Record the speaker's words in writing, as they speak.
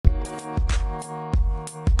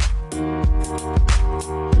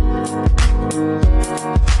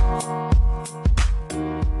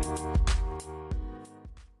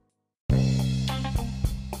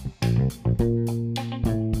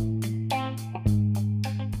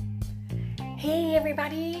Hey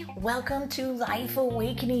everybody, welcome to Life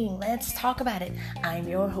Awakening. Let's talk about it. I'm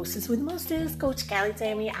your hostess with mostest, Coach Callie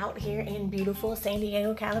Tammy, out here in beautiful San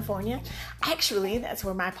Diego, California. Actually, that's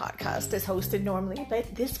where my podcast is hosted normally,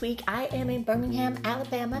 but this week I am in Birmingham,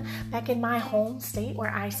 Alabama, back in my home state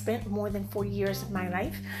where I spent more than 40 years of my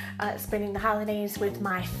life, spending the holidays with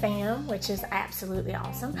my fam, which is absolutely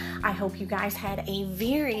awesome. I hope you guys had a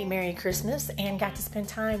very Merry Christmas and got to spend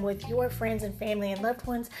time with your friends and family and loved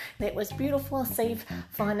ones. That was beautiful, safe,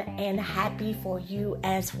 fun, and happy for you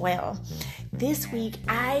as well. This week,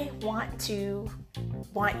 I want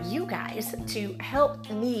you guys to help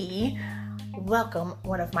me welcome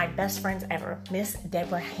one of my best friends ever, Miss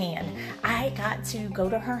Deborah Hand. I got to go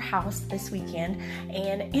to her house this weekend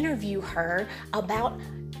and interview her about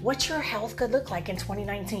what your health could look like in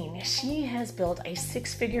 2019. She has built a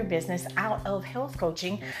six-figure business out of health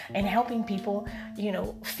coaching and helping people,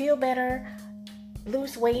 feel better,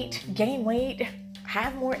 lose weight, gain weight,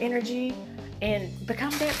 have more energy, and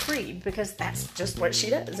become debt free, because that's just what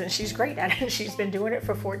she does, and she's great at it. She's been doing it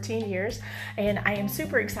for 14 years, and I am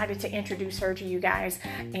super excited to introduce her to you guys.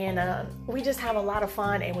 And we just have a lot of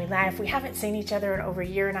fun and we laugh. We haven't seen each other in over a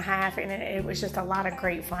year and a half, and it was just a lot of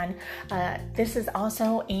great fun. This is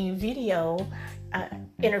also a video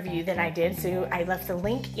interview that I did, so I left the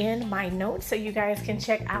link in my notes so you guys can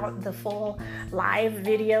check out the full live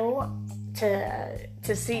video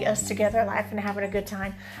to see us together laughing and having a good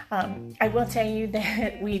time. I will tell you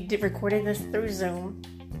that we recorded this through Zoom,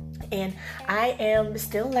 and I am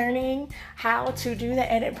still learning how to do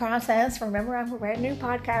the edit process. Remember, I'm a brand new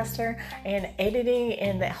podcaster, and editing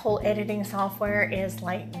and the whole editing software is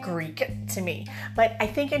like Greek to me. But I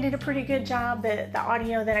think I did a pretty good job. The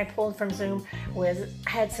audio that I pulled from Zoom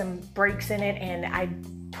had some breaks in it, and I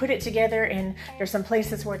put it together, and there's some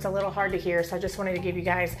places where it's a little hard to hear, so I just wanted to give you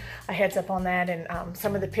guys a heads up on that. And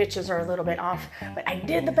some of the pitches are a little bit off, but I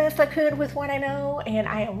did the best I could with what I know, and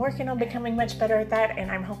I am working on becoming much better at that, and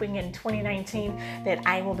I'm hoping in 2019 that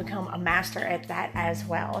I will become a master at that as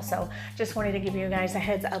well. So just wanted to give you guys a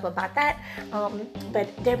heads up about that.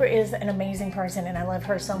 But Deborah is an amazing person, and I love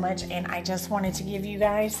her so much, and I just wanted to give you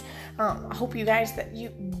guys, I hope you guys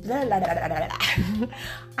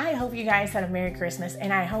I hope you guys had a Merry Christmas,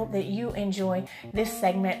 and I hope that you enjoy this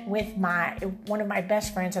segment with one of my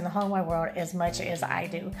best friends in the whole wide world as much as I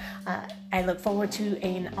do. I look forward to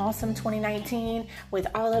an awesome 2019 with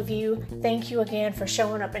all of you. Thank you again for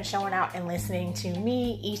showing up and showing out and listening to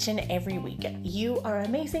me each and every week. You are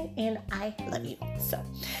amazing, and I love you. So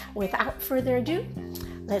without further ado,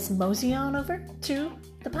 let's mosey on over to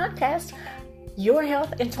the podcast, Your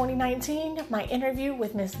Health in 2019, my interview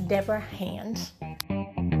with Miss Deborah Hand.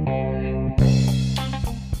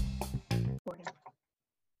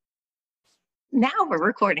 Now we're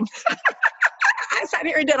recording. I sat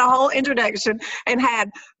here and did a whole introduction and had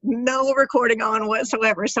no recording on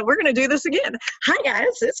whatsoever. So we're going to do this again. Hi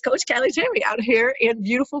guys, it's Coach Callie Tammy out here in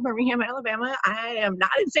beautiful Birmingham, Alabama. I am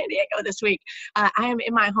not in San Diego this week. I am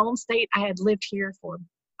in my home state. I had lived here for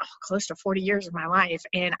close to 40 years of my life,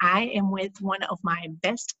 and I am with one of my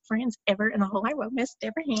best friends ever in the whole wide world, Miss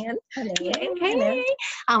Deborah Hand. Hello. Hey.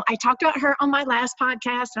 I talked about her on my last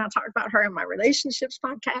podcast, and I talked about her in my relationships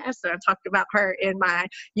podcast, and I talked about her in my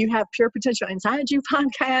You Have Pure Potential Inside You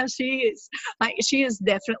podcast. She is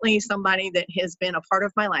definitely somebody that has been a part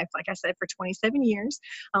of my life, like I said, for 27 years.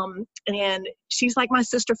 And she's like my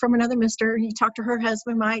sister from another mister. You talk to her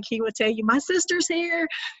husband, Mike, he will tell you, my sister's here,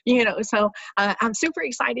 so I'm super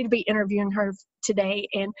excited to be interviewing her today.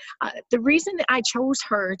 And the reason that I chose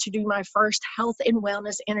her to do my first health and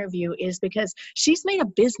wellness interview is because she's made a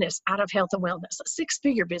business out of health and wellness, a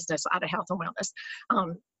six-figure business out of health and wellness.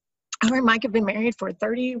 Her and Mike have been married for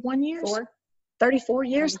 31 years. 34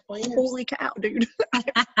 years? 34 years. Holy cow, dude.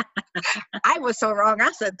 I was so wrong.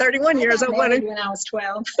 I said 31 years. When I was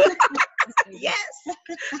 12. Yes.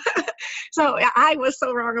 So I was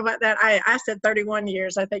so wrong about that. I said 31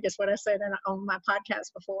 years. I think is what I said on my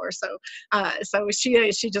podcast before. So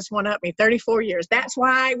she just went up me 34 years. That's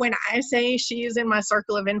why when I say she is in my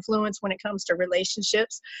circle of influence when it comes to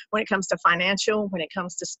relationships, when it comes to financial, when it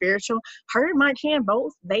comes to spiritual, her and Mike Hand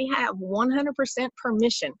both, they have 100%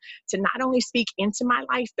 permission to not only speak into my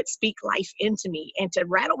life, but speak life into me and to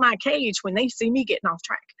rattle my cage when they see me getting off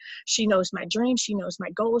track. She knows my dreams. She knows my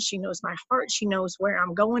goals. She knows my heart. She knows where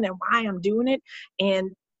I'm going and why I'm doing it.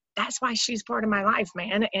 And that's why she's part of my life,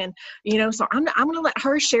 man. And, so I'm going to let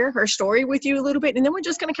her share her story with you a little bit. And then we're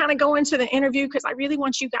just going to kind of go into the interview, because I really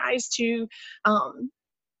want you guys to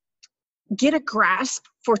get a grasp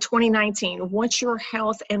for 2019, what your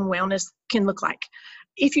health and wellness can look like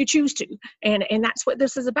if you choose to. And that's what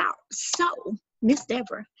this is about. So Miss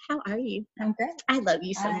Deborah, how are you? I'm good. I love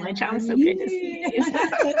you so much. I'm so you. good to see you.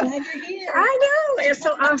 Glad you're here. I know. It's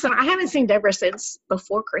so awesome. I haven't seen Deborah since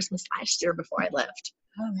before Christmas last year before I left.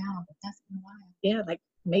 Oh, wow. That's been a while. Yeah, like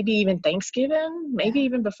maybe even Thanksgiving, maybe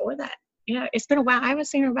even before that. Yeah, it's been a while. I haven't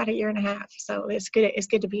seen her about a year and a half. So it's good. It's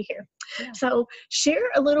good to be here. Yeah. So share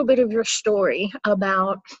a little bit of your story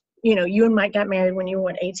about, you and Mike got married when you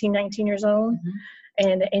were 18, 19 years old. Mm-hmm.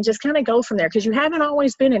 And just kind of go from there, because you haven't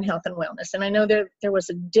always been in health and wellness. And I know there was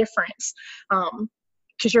a difference,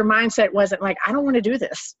 because your mindset wasn't like, I don't want to do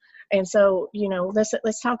this. And so,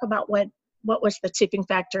 let's talk about what was the tipping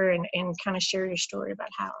factor, and kind of share your story about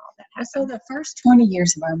how all that happened. So the first 20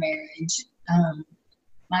 years of our marriage,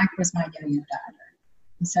 Mike was my yo-yo dieter.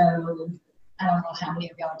 And so I don't know how many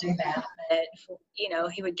of y'all do that, but,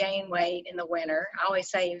 he would gain weight in the winter. I always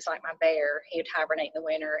say he was like my bear. He would hibernate in the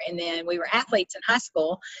winter. And then we were athletes in high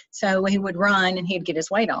school, so he would run and he'd get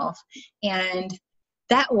his weight off. And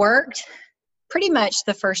that worked pretty much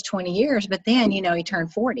the first 20 years, but then, he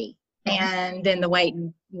turned 40. And then the weight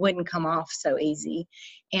wouldn't come off so easy.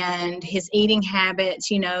 And his eating habits,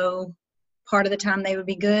 part of the time they would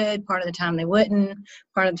be good, part of the time they wouldn't,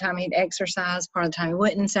 part of the time he'd exercise, part of the time he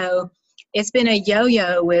wouldn't. So it's been a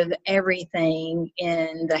yo-yo with everything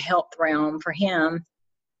in the health realm for him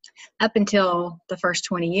up until the first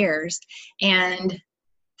 20 years. And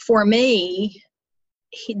for me,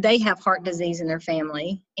 they have heart disease in their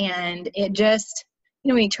family. And it just,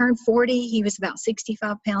 when he turned 40, he was about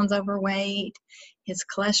 65 pounds overweight. His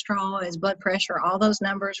cholesterol, his blood pressure, all those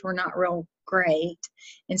numbers were not real great.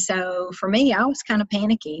 And so for me, I was kind of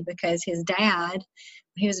panicky, because his dad,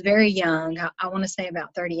 he was very young. I want to say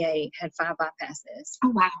about 38, had 5 bypasses. Oh,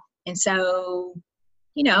 wow. And so,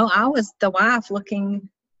 I was the wife looking,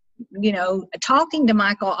 talking to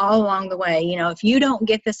Michael all along the way, if you don't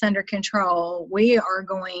get this under control, I'm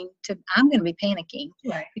going to be panicking,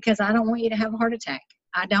 right? Because I don't want you to have a heart attack.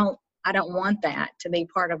 I don't want that to be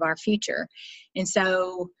part of our future. And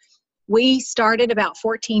so we started about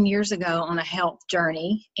 14 years ago on a health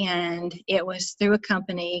journey, and it was through a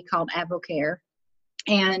company called AdvoCare.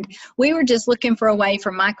 And we were just looking for a way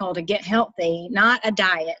for Michael to get healthy, not a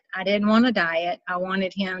diet. I didn't want a diet. I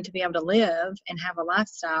wanted him to be able to live and have a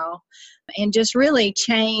lifestyle and just really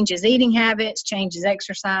change his eating habits, change his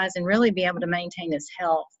exercise, and really be able to maintain his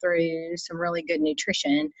health through some really good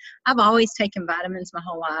nutrition. I've always taken vitamins my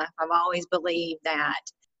whole life. I've always believed that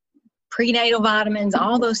prenatal vitamins,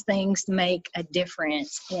 all those things make a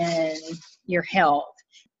difference in your health.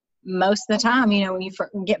 Most of the time, when you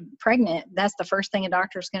get pregnant, that's the first thing a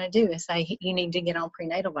doctor is going to do is say, you need to get on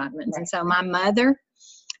prenatal vitamins. Right. And so my mother,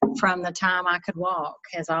 from the time I could walk,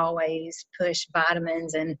 has always pushed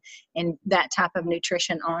vitamins and that type of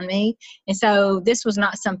nutrition on me. And so this was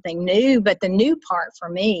not something new, but the new part for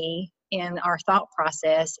me in our thought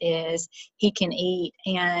process is he can eat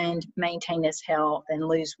and maintain his health and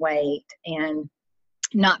lose weight and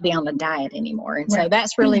not be on the diet anymore. And so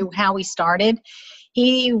that's really how we started.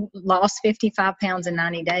 He lost 55 pounds in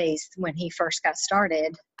 90 days when he first got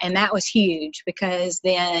started. And that was huge, because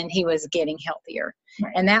then he was getting healthier.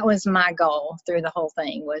 Right. And that was my goal through the whole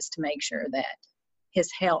thing, was to make sure that his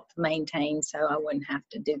health maintained so I wouldn't have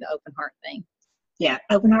to do the open heart thing. Yeah,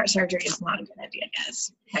 open heart surgery is not a good idea,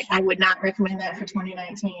 guys. Like, I would not recommend that for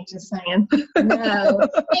 2019, just saying. No.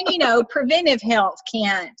 And, preventive health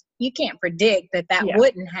you can't predict that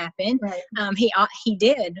wouldn't happen. Right. He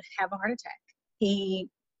did have a heart attack.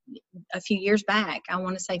 A few years back, I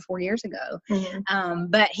want to say 4 years ago. Mm-hmm.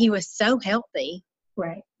 But he was so healthy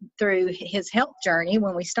through his health journey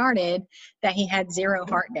when we started that he had 0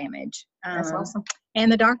 heart damage. That's awesome.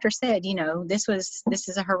 And the doctor said, this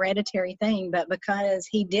is a hereditary thing, but because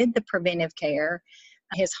he did the preventive care,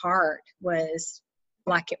 his heart was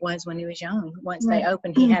like it was when he was young. Once they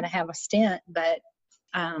opened, he had to have a stent, but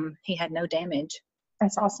he had no damage.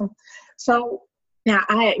 That's awesome. So now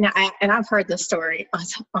I've heard this story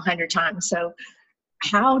 100 times. So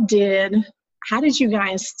how did you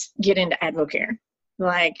guys get into AdvoCare?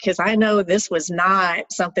 Like, because I know this was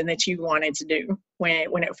not something that you wanted to do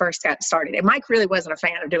when it first got started. And Mike really wasn't a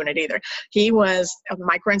fan of doing it either.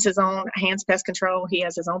 Mike runs his own Hands Pest Control. He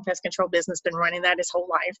has his own pest control business, been running that his whole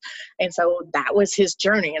life. And so that was his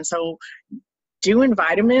journey. And so doing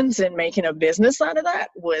vitamins and making a business out of that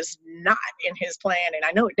was not in his plan. And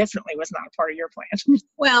I know it definitely was not a part of your plan.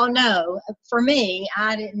 Well, no, for me,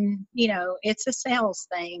 I didn't, it's a sales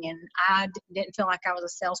thing. And I didn't feel like I was a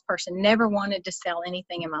salesperson, never wanted to sell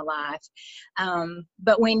anything in my life.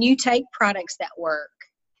 But when you take products that work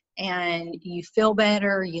and you feel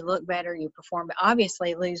better, you look better, you perform, but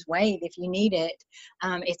obviously lose weight if you need it.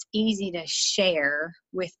 It's easy to share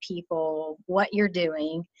with people what you're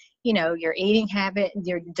doing, your eating habit,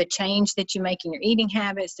 the change that you make in your eating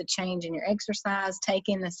habits, the change in your exercise,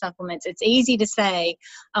 taking the supplements. It's easy to say,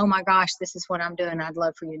 oh my gosh, this is what I'm doing. I'd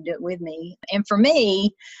love for you to do it with me. And for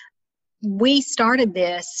me, we started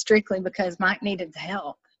this strictly because Mike needed the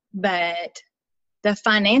help, but the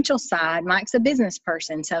financial side, Mike's a business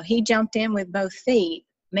person, so he jumped in with both feet.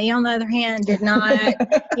 Me, on the other hand, did not,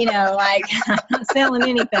 I'm not selling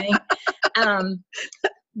anything.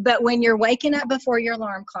 But when you're waking up before your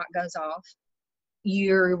alarm clock goes off,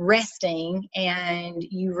 you're resting, and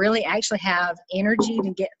you really actually have energy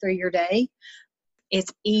to get through your day,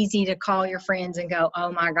 it's easy to call your friends and go,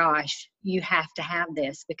 oh my gosh, you have to have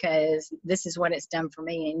this because this is what it's done for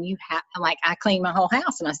me. And I cleaned my whole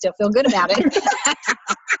house and I still feel good about it.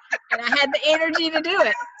 And I had the energy to do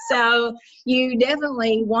it. So you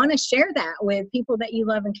definitely want to share that with people that you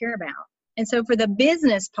love and care about. And so for the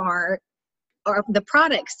business part, or the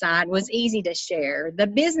product side, was easy to share. The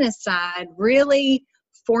business side, really,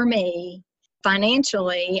 for me,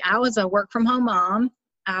 financially, I was a work from home mom.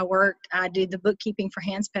 I did the bookkeeping for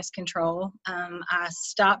Hands Pest Control. I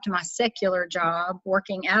stopped my secular job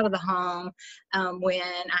working out of the home when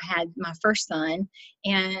I had my first son.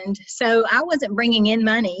 And so I wasn't bringing in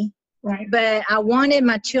money, Right. but I wanted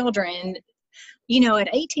my children, at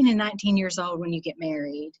 18 and 19 years old, when you get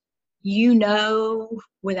married,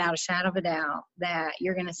 without a shadow of a doubt that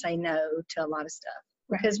you're going to say no to a lot of stuff,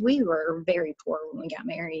 because we were very poor when we got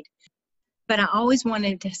married. But I always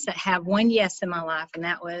wanted to have one yes in my life, and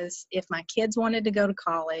that was if my kids wanted to go to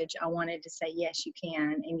college, I wanted to say, yes, you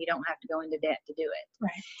can, and you don't have to go into debt to do it.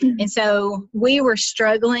 Right. And so we were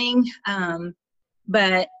struggling,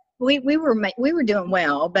 but we were doing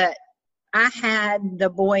well, but I had the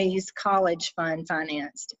boys' college fund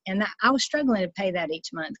financed, and I was struggling to pay that each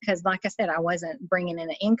month because, like I said, I wasn't bringing in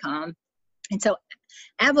an income. And so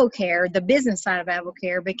AvoCare, the business side of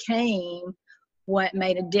AvoCare, became what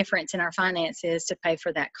made a difference in our finances to pay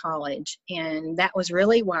for that college. And that was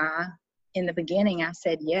really why in the beginning I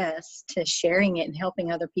said yes to sharing it and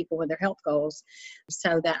helping other people with their health goals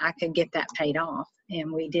so that I could get that paid off.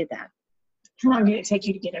 And we did that. How long did it take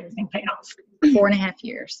you to get everything paid off? 4.5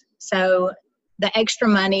 years. So the extra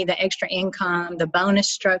money, the extra income, the bonus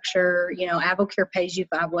structure, AvoCare pays you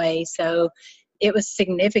 5 ways. So it was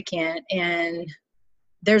significant. And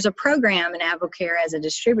there's a program in AvoCare as a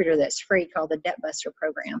distributor that's free called the Debt Buster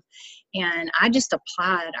program. And I just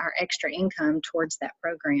applied our extra income towards that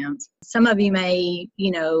program. Some of you may,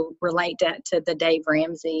 relate that to the Dave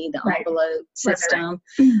Ramsey, the envelope system.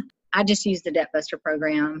 Right. I just used the Debt Buster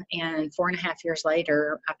program, and 4.5 years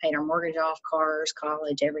later, I paid our mortgage off, cars,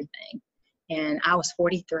 college, everything. And I was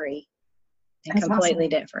 43 and That's completely awesome.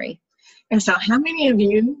 debt free. And so how many of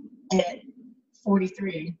you at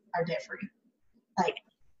 43 are debt free? Like,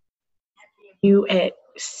 you at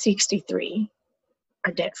 63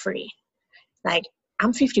 are debt free. Like,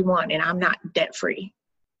 I'm 51 and I'm not debt free.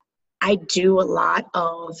 I do a lot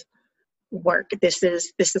of work. This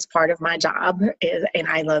is part of my job, and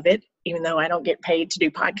I love it. Even though I don't get paid to do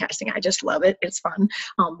podcasting, I just love it. It's fun.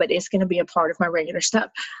 But it's going to be a part of my regular stuff.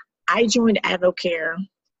 I joined AvoCare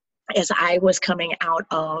as I was coming out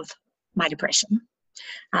of my depression.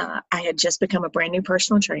 I had just become a brand new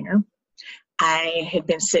personal trainer. I had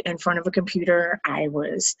been sitting in front of a computer. I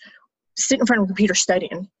was sitting in front of a computer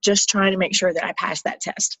studying, just trying to make sure that I passed that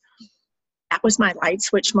test. That was my light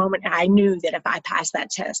switch moment. I knew that if I passed that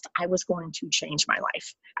test, I was going to change my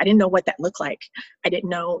life. I didn't know what that looked like. I didn't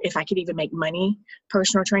know if I could even make money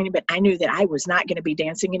personal training, but I knew that I was not going to be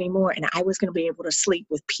dancing anymore, and I was going to be able to sleep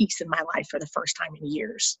with peace in my life for the first time in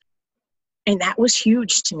years. And that was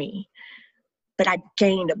huge to me. But I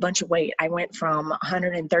gained a bunch of weight. I went from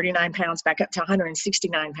 139 pounds back up to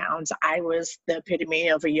 169 pounds. I was the epitome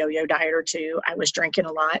of a yo-yo dieter too. I was drinking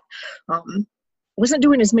a lot. Wasn't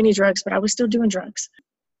doing as many drugs, but I was still doing drugs.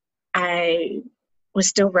 I was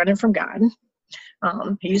still running from God.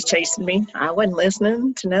 He was chasing me. I wasn't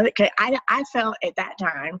listening to nothing. I felt at that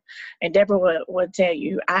time, and Deborah would tell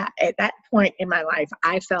you, at that point in my life,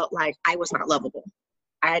 I felt like I was not lovable.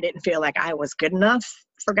 I didn't feel like I was good enough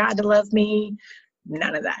for God to love me.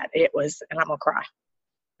 None of that. It was, and I'm going to cry.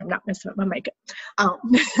 I'm not messing up my makeup.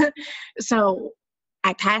 So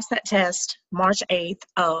I passed that test March 8th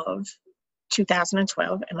of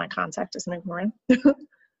 2012, and my contact is moving around.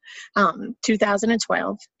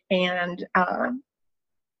 2012, and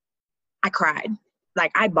I cried.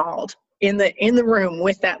 Like, I bawled in the room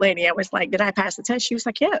with that lady. I was like, did I pass the test? She was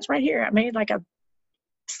like, yeah, it's right here. I made like a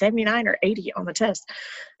 79 or 80 on the test.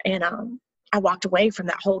 And I walked away from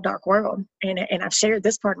that whole dark world. And I've shared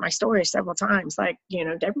this part of my story several times. Like, you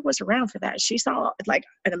know, Deborah was around for that. She saw like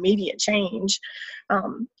an immediate change.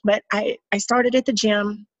 But I started at the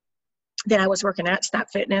gym that I was working at, Snap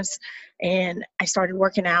Fitness, and I started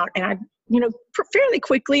working out, and I, you know, fairly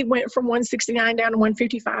quickly went from 169 down to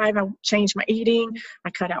 155. I changed my eating.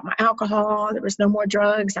 I cut out my alcohol. There was no more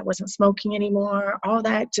drugs. I wasn't smoking anymore. All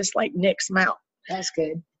that just like nixed them out. That's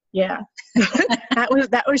good. Yeah.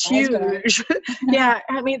 that was huge. Yeah.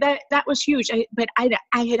 I mean, that was huge. But I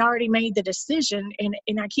had already made the decision,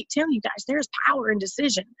 and I keep telling you guys, there's power in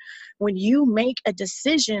decision. When you make a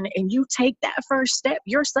decision and you take that first step,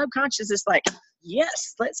 your subconscious is like,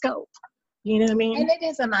 yes, let's go. You know what I mean? And it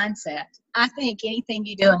is a mindset. I think anything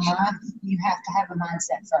you do in life, you have to have a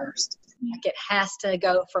mindset first. Like it has to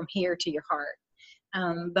go from here to your heart.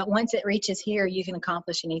 But once it reaches here, you can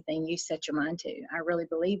accomplish anything you set your mind to. I really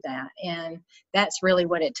believe that. And that's really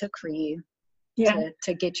what it took for you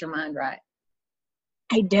to get your mind right.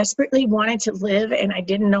 I desperately wanted to live, and I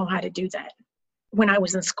didn't know how to do that. When I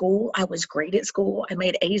was in school, I was great at school. I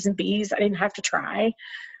made A's and B's. I didn't have to try.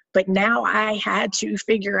 But now I had to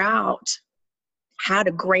figure out how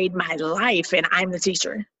to grade my life, and I'm the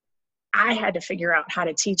teacher. I had to figure out how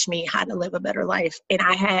to teach me how to live a better life. And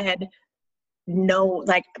I had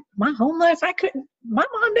like my home life, my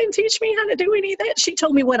mom didn't teach me how to do any of that. She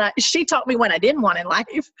taught me what I didn't want in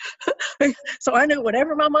life. So I knew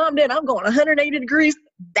whatever my mom did, I'm going 180 degrees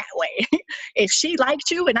that way. If she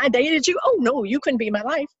liked you and I dated you, oh no, you couldn't be my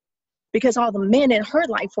life, because all the men in her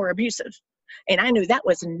life were abusive. And I knew that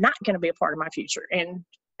was not going to be a part of my future. And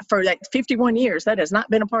for like 51 years, that has not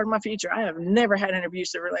been a part of my future. I have never had an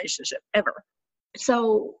abusive relationship ever.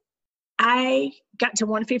 So I got to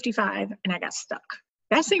 155 and I got stuck.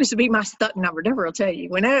 That seems to be my stuck number. Deborah will tell you.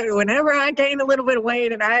 Whenever I gain a little bit of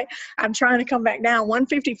weight and I'm trying to come back down,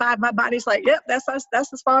 155, my body's like, yep, that's us.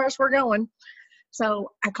 That's as far as we're going.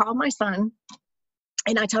 So I called my son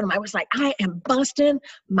and I told him, I was like, I am busting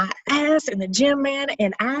my ass in the gym, man,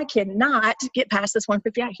 and I cannot get past this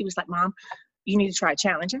 155. He was like, Mom, you need to try a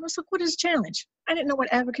challenge. I was like, what is a challenge? I didn't know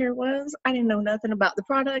what Avocare was. I didn't know nothing about the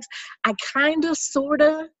products. I kind of, sort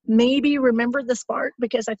of, maybe remember the Spark,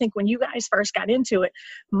 because I think when you guys first got into it,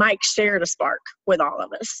 Mike shared a Spark with all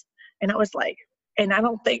of us. And I was like, and I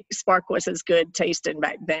don't think Spark was as good tasting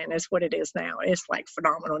back then as what it is now. It's like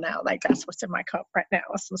phenomenal now. Like that's what's in my cup right now,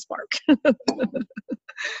 is some Spark.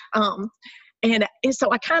 And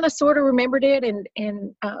so I kind of sort of remembered it.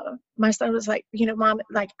 And my son was like, you know, Mom,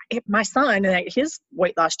 like my son, his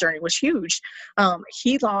weight loss journey was huge.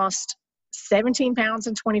 He lost 17 pounds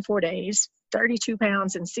in 24 days, 32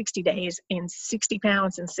 pounds in 60 days, and 60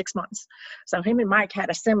 pounds in 6 months. So him and Mike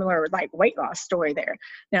had a similar like weight loss story there.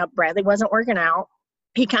 Now, Bradley wasn't working out.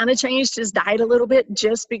 He kind of changed his diet a little bit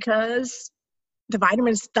just because the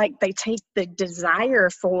vitamins, like they take the desire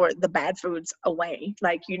for the bad foods away.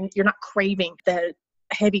 Like you're not craving the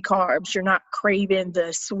heavy carbs. You're not craving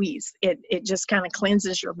the sweets. It just kind of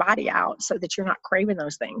cleanses your body out so that you're not craving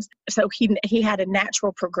those things. So he had a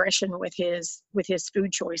natural progression with his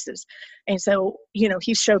food choices. And so, you know,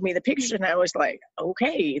 he showed me the pictures and I was like,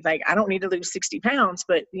 okay, like I don't need to lose 60 pounds,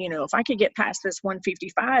 but you know, if I could get past this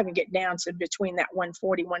 155 and get down to between that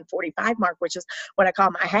 140, 145 mark, which is what I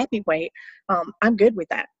call my happy weight, I'm good with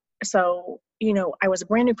that. So, you know, I was a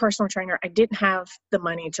brand new personal trainer. I didn't have the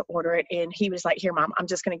money to order it. And he was like, here, Mom, I'm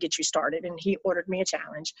just going to get you started. And he ordered me a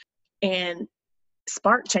challenge. And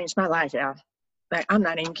Spark changed my life, yeah. Like, I'm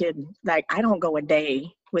not even kidding. Like, I don't go a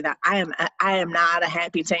day without, I am not a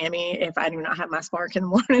happy Tammy if I do not have my Spark in the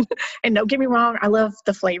morning. And don't get me wrong, I love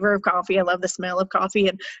the flavor of coffee. I love the smell of coffee.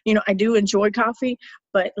 And, you know, I do enjoy coffee.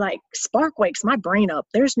 But, like, Spark wakes my brain up.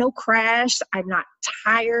 There's no crash. I'm not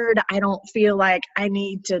tired. I don't feel like I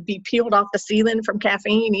need to be peeled off the ceiling from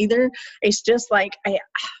caffeine either. It's just like,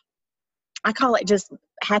 I call it just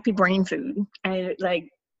happy brain food.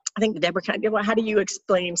 I think Deborah, how do you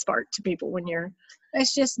explain Spark to people when you're?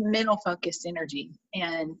 It's just mental focused energy.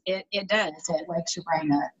 And it does. It wakes your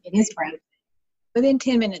brain up. It is brain. Within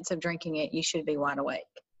 10 minutes of drinking it, you should be wide awake.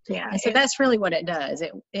 Yeah. And so that's really what it does.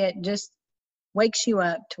 It just wakes you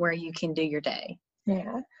up to where you can do your day.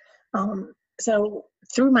 Yeah. So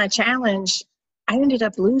through my challenge, I ended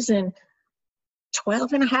up losing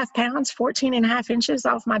 12 and a half pounds, 14 and a half inches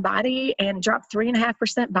off my body and dropped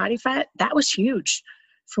 3.5% body fat. That was huge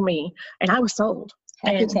for me. And I was sold.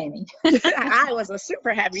 Happy Tammy. I was a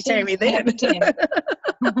super happy Tammy then. Happy Tammy.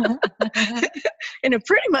 And it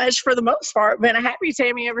pretty much, for the most part, been a happy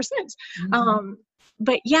Tammy ever since. Mm-hmm.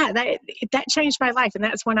 but yeah, that changed my life. And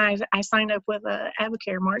that's when I signed up with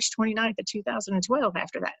Avocare March 29th of 2012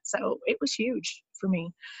 after that. So it was huge for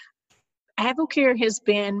me. Avocare has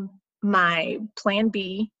been my plan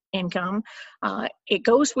B income. It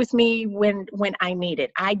goes with me when I need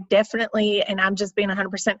it. I definitely, and I'm just being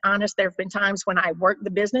 100% honest, there have been times when I work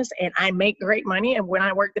the business and I make great money. And when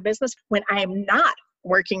I work the business, when I'm not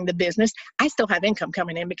working the business, I still have income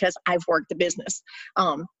coming in because I've worked the business.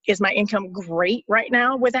 Is my income great right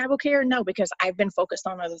now with Avocare? No, because I've been focused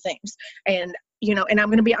on other things. And and I'm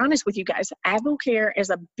going to be honest with you guys, Avocare as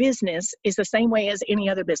a business is the same way as any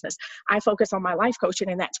other business. I focus on my life coaching,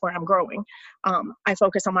 and that's where I'm growing. I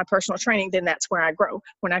focus on my personal training, then that's where I grow.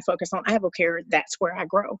 When I focus on Avocare, that's where I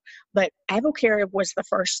grow. But Avocare was the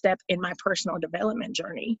first step in my personal development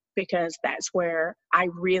journey, because that's where I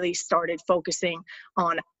really started focusing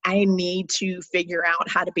on, I need to figure out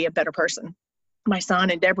how to be a better person. My son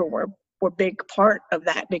and Deborah were big part of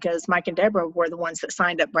that, because Mike and Deborah were the ones that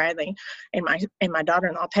signed up Bradley and my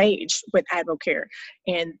daughter-in-law Paige with Avocare,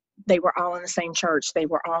 and they were all in the same church. They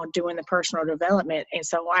were all doing the personal development. And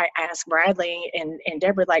so I asked Bradley and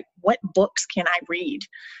Deborah, like, what books can I read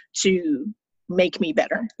to make me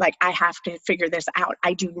better? Like, I have to figure this out.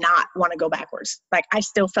 I do not want to go backwards. Like, I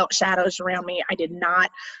still felt shadows around me. I did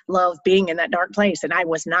not love being in that dark place, and I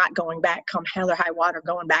was not going back. Come hell or high water,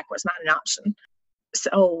 going back was not an option.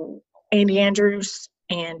 So Andy Andrews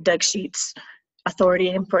and Doug Sheets' Authority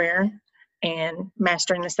in Prayer and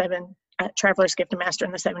Mastering the Seven, Traveler's Gift and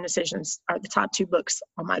Mastering the Seven Decisions are the top 2 books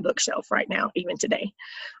on my bookshelf right now, even today.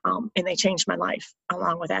 And they changed my life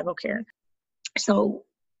along with Avocare. So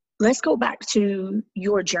let's go back to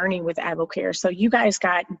your journey with Avocare. So you guys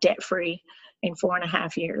got debt-free in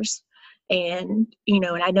 4.5 years. And,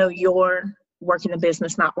 and I know you're working the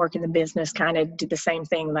business, not working the business, kind of did the same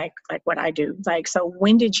thing like what I do. Like, so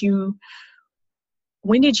when did you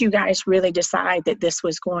guys really decide that this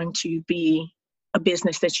was going to be a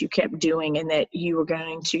business that you kept doing and that you were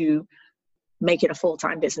going to make it a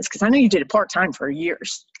full-time business? Because I know you did it part-time for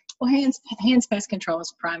years. Well, Hands Pest Control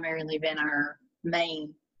has primarily been our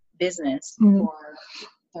main business for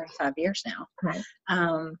 35 years now. Right.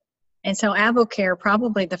 And so Avocare,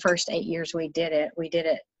 probably the first 8 years we did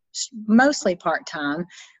it mostly part-time.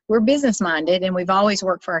 We're business-minded, and we've always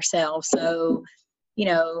worked for ourselves. So,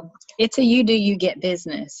 it's a you do, you get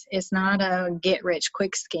business. It's not a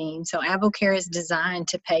get-rich-quick scheme. So Avocare is designed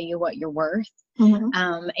to pay you what you're worth.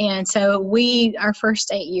 Mm-hmm. And so our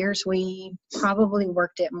first 8 years, we probably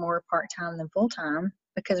worked it more part-time than full-time,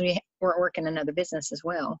 because we were working another business as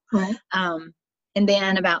well. Right. And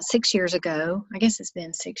then about 6 years ago, I guess it's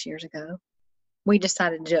been 6 years ago, we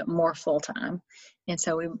decided to do it more full-time. And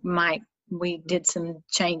so we did some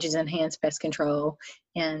changes in Hands Pest Control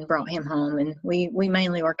and brought him home. And we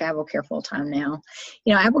mainly work Avocare full-time now.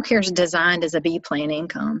 Avocare is designed as a B plan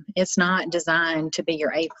income. It's not designed to be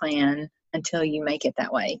your A plan until you make it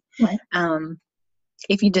that way. Right.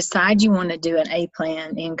 If you decide you want to do an A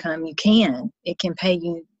plan income, you can. It can pay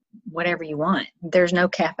you whatever you want. There's no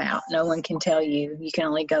cap out. No one can tell you can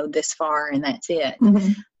only go this far and that's it.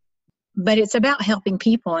 Mm-hmm. But it's about helping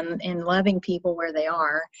people and loving people where they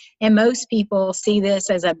are. And most people see this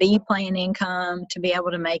as a B plan income to be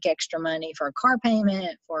able to make extra money for a car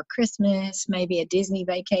payment, for Christmas, maybe a Disney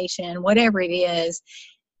vacation, whatever it is.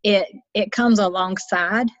 It comes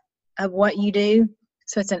alongside of what you do.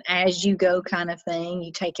 So it's an as you go kind of thing.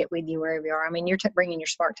 You take it with you wherever you are. I mean, you're bringing your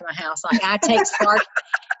Spark to my house. Like, I take Spark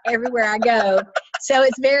everywhere I go. So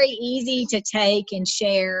it's very easy to take and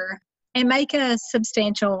share and make a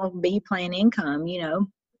substantial B plan income. $500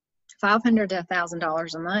 to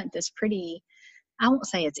 $1,000 a month is pretty. I won't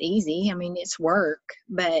say it's easy. I mean, it's work,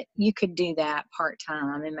 but you could do that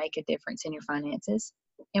part-time and make a difference in your finances.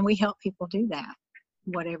 And we help people do that,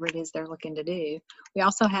 whatever it is they're looking to do. We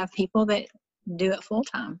also have people that do it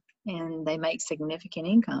full-time and they make significant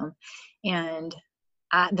income. And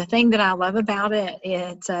the thing that I love about it,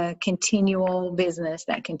 it's a continual business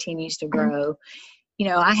that continues to grow.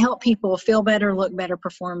 I help people feel better, look better,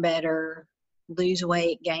 perform better, lose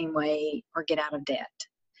weight, gain weight, or get out of debt.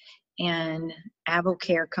 And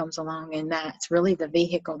Avocare comes along, and that's really the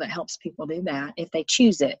vehicle that helps people do that if they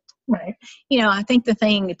choose it. Right. I think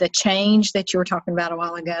the change that you were talking about a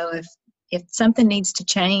while ago, if something needs to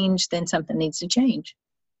change, then something needs to change.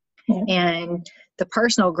 Yeah. And the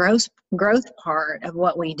personal growth part of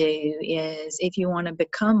what we do is, if you want to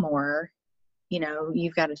become more,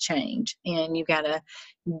 you've got to change, and you've got to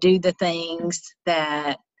do the things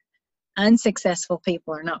that unsuccessful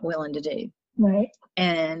people are not willing to do. Right.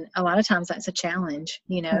 And a lot of times that's a challenge.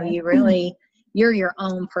 Right. You're your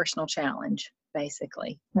own personal challenge.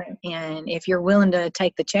 basically. Right. And if you're willing to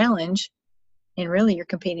take the challenge, and really you're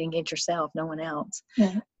competing against yourself, no one else.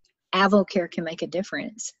 Yeah. AvocCare can make a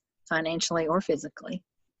difference financially or physically.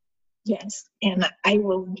 Yes, and I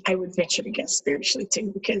would venture to guess spiritually too,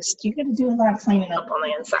 because you got to do a lot of cleaning up on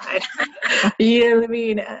the inside. You know what I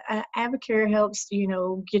mean? AvocCare helps,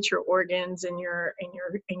 get your organs and your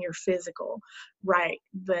physical right.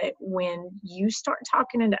 But when you start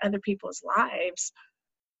talking into other people's lives,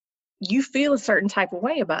 you feel a certain type of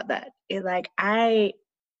way about that.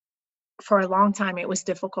 For a long time, it was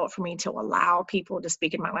difficult for me to allow people to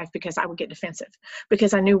speak in my life because I would get defensive,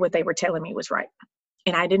 because I knew what they were telling me was right.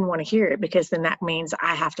 And I didn't want to hear it, because then that means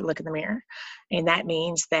I have to look in the mirror. And that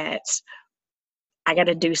means that I got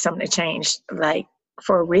to do something to change. Like,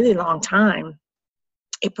 for a really long time,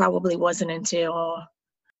 it probably wasn't until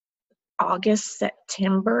August,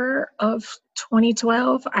 September of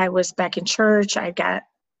 2012, I was back in church. I got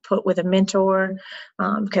put with a mentor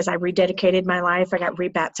because I rededicated my life. I got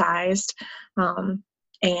rebaptized.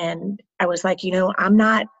 And I was like, I'm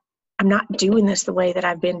not doing this the way that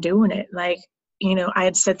I've been doing it. Like, I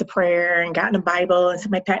had said the prayer and gotten a Bible, and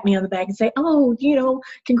somebody pat me on the back and say, oh,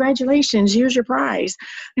 congratulations, here's your prize.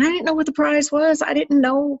 And I didn't know what the prize was. I didn't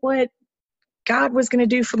know what God was going to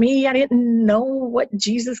do for me. I didn't know what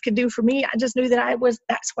Jesus could do for me. I just knew that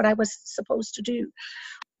that's what I was supposed to do.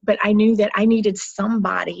 But I knew that I needed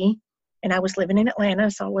somebody, and I was living in Atlanta,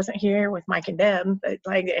 so I wasn't here with Mike and Deb. But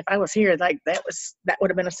like, if I was here, like that would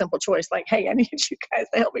have been a simple choice. Like, hey, I need you guys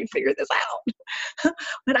to help me figure this out.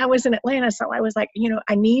 But I was in Atlanta, so I was like,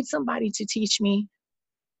 I need somebody to teach me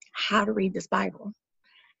how to read this Bible.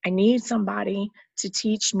 I need somebody to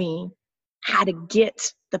teach me how to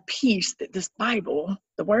get the peace that this Bible,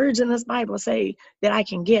 the words in this Bible say that I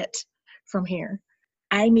can get from here.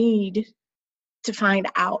 I need to find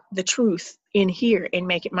out the truth in here and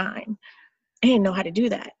make it mine. I didn't know how to do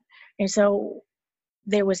that. And so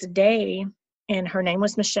there was a day, and her name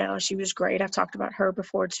was Michelle. She was great. I've talked about her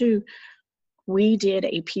before too. We did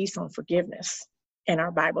a piece on forgiveness in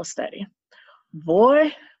our Bible study.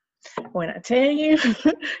 Boy, when I tell you,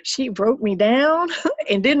 she broke me down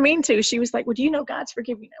and didn't mean to. She was like, well, do you know God's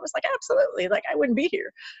forgiven you? I was like, absolutely. Like, I wouldn't be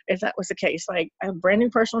here if that was the case. Like, I'm a brand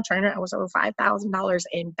new personal trainer. I was over $5,000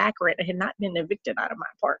 in back rent. I had not been evicted out of my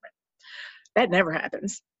apartment. That never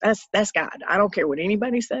happens. That's God. I don't care what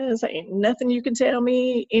anybody says. Ain't nothing you can tell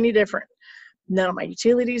me any different. None of my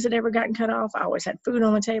utilities had ever gotten cut off. I always had food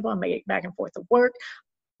on the table. I made it back and forth to work.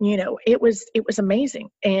 It was amazing.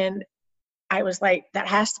 And I was like, that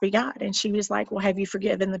has to be God. And she was like, well, have you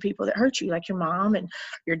forgiven the people that hurt you, like your mom and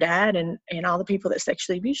your dad and all the people that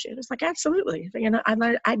sexually abused you? It was like, absolutely.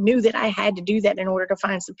 I knew that I had to do that in order to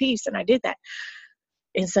find some peace, and I did that.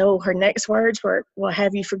 And so her next words were, well,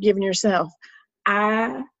 have you forgiven yourself?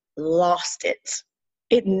 I lost it.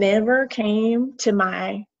 It never came to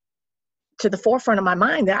the forefront of my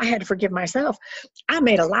mind that I had to forgive myself. I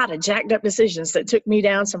made a lot of jacked up decisions that took me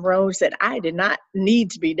down some roads that I did not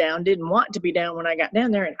need to be down, didn't want to be down when I got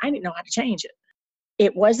down there, and I didn't know how to change it.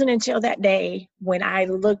 It wasn't until that day when I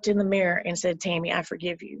looked in the mirror and said, Tammy, I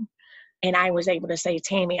forgive you. And I was able to say,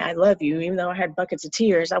 Tammy, I love you. Even though I had buckets of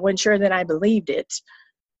tears, I wasn't sure that I believed it,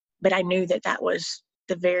 but I knew that that was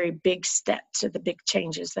the very big step to the big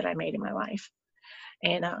changes that I made in my life.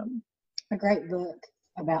 And a great book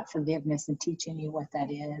about forgiveness and teaching you what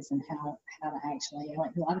that is and how to actually,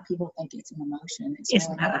 a lot of people think it's an emotion. It's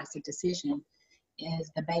really not. It's a decision.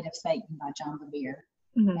 Is The Bait of Satan by John Bevere.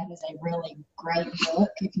 Mm-hmm. That is a really great book.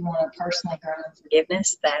 If you want to personally grow in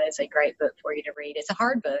forgiveness, that is a great book for you to read. It's a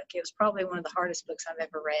hard book. It was probably one of the hardest books I've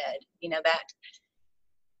ever read. That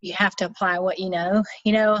you have to apply what you know.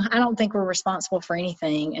 I don't think we're responsible for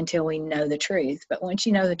anything until we know the truth. But once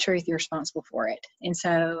you know the truth, you're responsible for it. And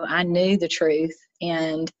so I knew the truth,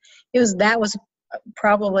 and that was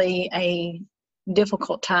probably a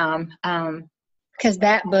difficult time because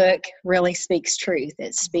that book really speaks truth.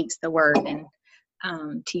 It speaks the word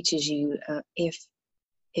and teaches you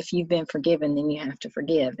if you've been forgiven, then you have to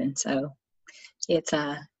forgive. And so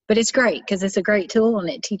but it's great because it's a great tool, and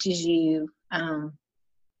it teaches you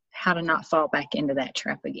how to not fall back into that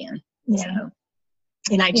trap again. Yeah. So,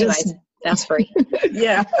 and anyways, that's free.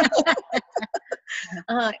 Yeah.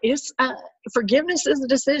 It's forgiveness is a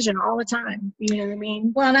decision all the time. You know what I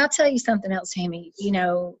mean? Well, and I'll tell you something else, Tammy.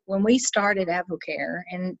 When we started AvocCare,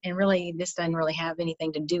 and really this doesn't really have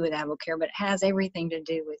anything to do with AvocCare, but it has everything to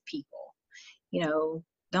do with people.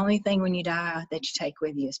 The only thing when you die that you take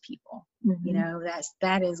with you is people. Mm-hmm.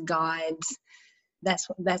 That is God's.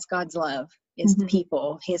 That's God's love. Is mm-hmm. the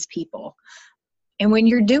people, his people. And when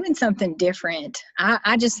you're doing something different,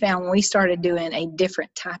 I just found when we started doing a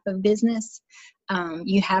different type of business,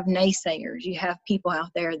 you have naysayers. You have people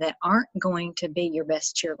out there that aren't going to be your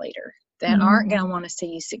best cheerleader, that aren't going to want to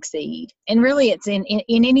see you succeed. And really, it's in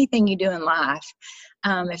anything you do in life.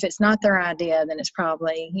 If it's not their idea, then it's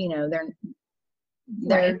probably,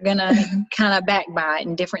 they're going to kind of backbite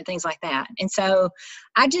and different things like that. And so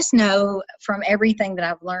I just know from everything that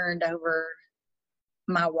I've learned over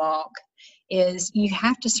my walk is you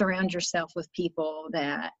have to surround yourself with people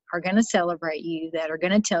that are going to celebrate you, that are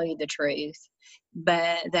going to tell you the truth,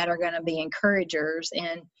 but that are going to be encouragers.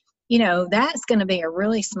 And, that's going to be a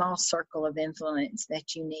really small circle of influence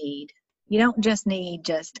that you need. You don't just need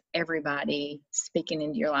everybody speaking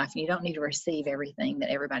into your life. You don't need to receive everything that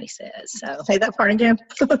everybody says. So say that part again.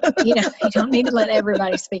 You don't need to let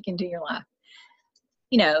everybody speak into your life.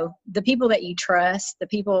 The people that you trust, the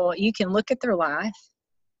people you can look at their life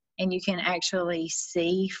and you can actually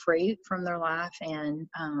see fruit from their life. And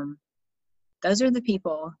those are the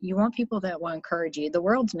people you want, people that will encourage you. The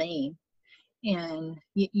world's mean, and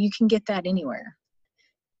you can get that anywhere.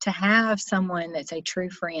 To have someone that's a true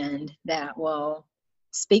friend that will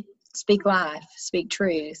speak life, speak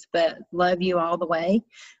truth, but love you all the way,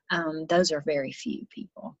 those are very few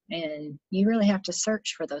people. And you really have to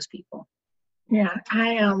search for those people. Yeah,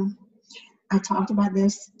 I talked about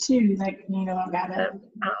this too. Like, I've got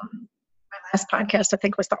my last podcast, I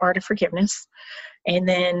think, was The Art of Forgiveness. And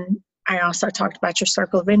then I also talked about your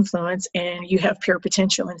circle of influence, and you have pure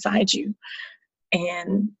potential inside you.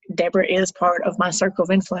 And Deborah is part of my circle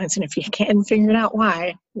of influence. And if you can't figure it out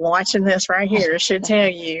why, watching this right here should tell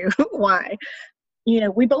you why.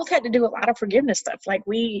 We both had to do a lot of forgiveness stuff. Like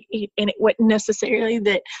and it wasn't necessarily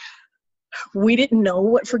that we didn't know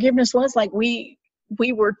what forgiveness was. Like we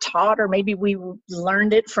were taught, or maybe we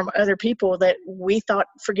learned it from other people, that we thought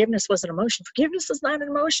forgiveness was an emotion. Forgiveness is not an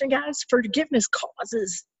emotion, guys. Forgiveness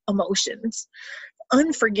causes emotions.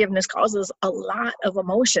 Unforgiveness causes a lot of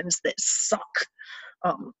emotions that suck.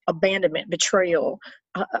 Abandonment, betrayal,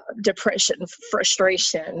 depression,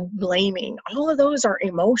 frustration, blaming. All of those are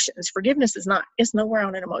emotions. Forgiveness is not. It's nowhere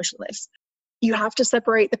on an emotion list. You have to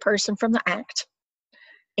separate the person from the act.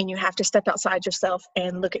 And you have to step outside yourself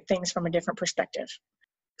and look at things from a different perspective.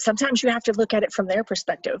 Sometimes you have to look at it from their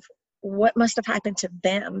perspective. What must have happened to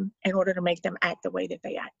them in order to make them act the way that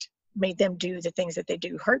they act? Made them do the things that they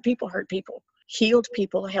do. Hurt people hurt people. Healed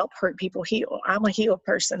people help hurt people heal. I'm a healed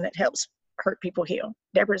person that helps hurt people heal.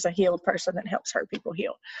 Deborah's a healed person that helps hurt people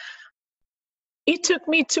heal. It took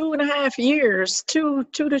me 2.5 years, two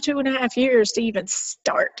to 2.5 years to even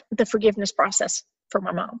start the forgiveness process for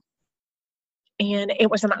my mom. And it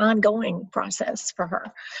was an ongoing process for her.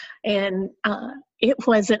 And it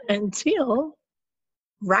wasn't until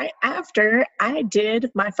right after I did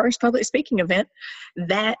my first public speaking event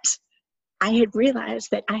that I had realized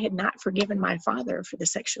that I had not forgiven my father for the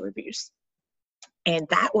sexual abuse. And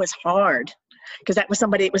that was hard, because that was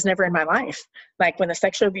somebody that was never in my life. Like when the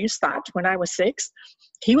sexual abuse stopped when I was 6,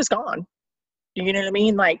 he was gone. You know what I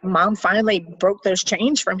mean? Like mom finally broke those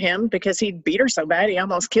chains from him because he beat her so bad he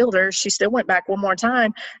almost killed her. She still went back one more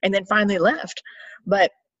time and then finally left.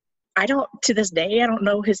 But to this day, I don't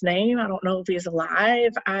know his name. I don't know if he's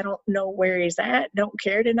alive. I don't know where he's at. Don't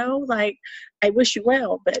care to know. Like, I wish you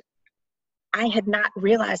well, but I had not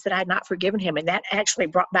realized that I had not forgiven him. And that actually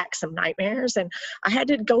brought back some nightmares. And I had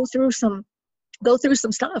to go through some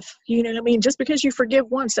stuff. You know what I mean? Just because you forgive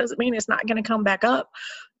once doesn't mean it's not going to come back up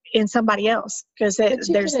in somebody else. Because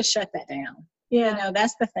there's to shut that down. Yeah.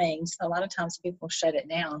 That's the thing. A lot of times people shut it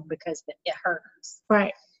down because it hurts.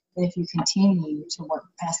 Right. But if you continue to work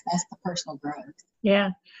past, that's the personal growth. Yeah.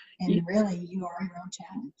 And really, you are your own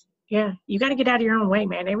challenge. Yeah. You got to get out of your own way,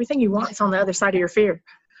 man. Everything you want is on the other side of your fear.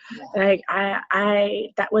 Yeah. Like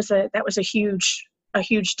that was a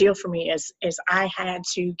huge deal for me is I had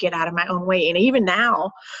to get out of my own way. And even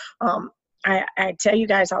now, I tell you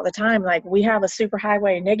guys all the time, like, we have a super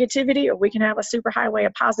highway of negativity, or we can have a super highway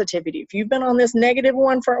of positivity. If you've been on this negative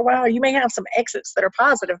one for a while, you may have some exits that are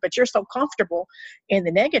positive, but you're so comfortable in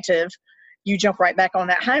the negative, you jump right back on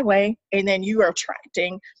that highway, and then you are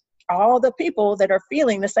attracting all the people that are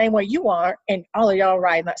feeling the same way you are, and all of y'all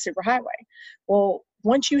riding that super highway. Well,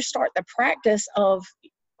 once you start the practice of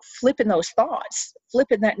flipping those thoughts,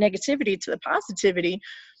 flipping that negativity to the positivity,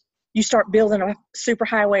 you start building a super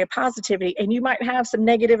highway of positivity. And you might have some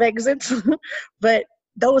negative exits, but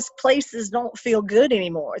those places don't feel good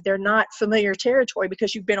anymore. They're not familiar territory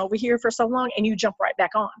because you've been over here for so long, and you jump right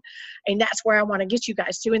back on. And that's where I want to get you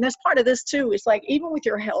guys to. And that's part of this too. It's like, even with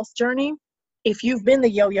your health journey, if you've been the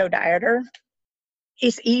yo-yo dieter,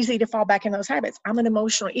 it's easy to fall back in those habits. I'm an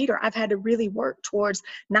emotional eater. I've had to really work towards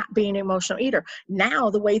not being an emotional eater. Now,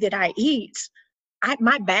 the way that I eat,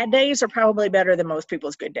 my bad days are probably better than most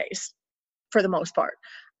people's good days, for the most part.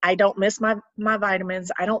 I don't miss my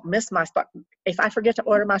vitamins. I don't miss my Spark. If I forget to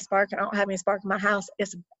order my Spark and I don't have any Spark in my house,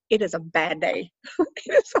 it is a bad day.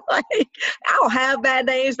 It's like, I'll have bad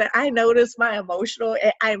days, but I notice my emotional,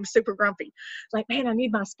 I'm super grumpy. Like, man, I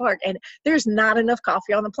need my Spark. And there's not enough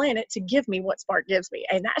coffee on the planet to give me what Spark gives me.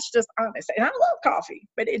 And that's just honest. And I love coffee,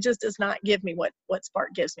 but it just does not give me what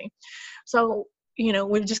Spark gives me. So,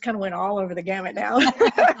 we just kind of went all over the gamut now.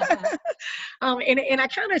 And I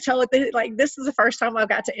kind of tell it like, this is the first time I've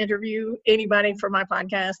got to interview anybody for my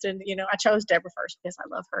podcast. And, I chose Deborah first because I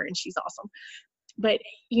love her and she's awesome. But,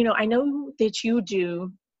 I know that you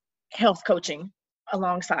do health coaching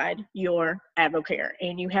alongside your AdvoCare,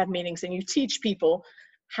 and you have meetings and you teach people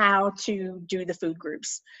how to do the food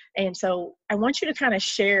groups. And so I want you to kind of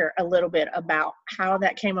share a little bit about how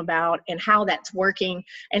that came about and how that's working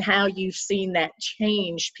and how you've seen that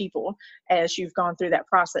change people as you've gone through that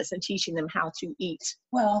process and teaching them how to eat.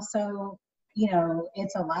 Well, so,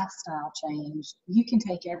 it's a lifestyle change. You can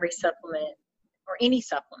take every supplement or any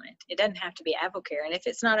supplement. It doesn't have to be AdvoCare. And if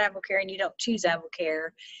it's not AdvoCare and you don't choose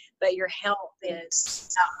AdvoCare, but your health is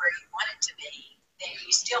not where you want it to be, then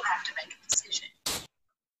you still have to make a decision.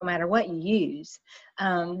 No matter what you use.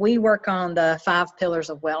 We work on the 5 pillars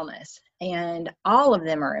of wellness, and all of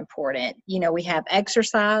them are important. We have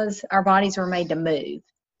exercise. Our bodies were made to move.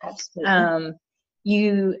 Absolutely.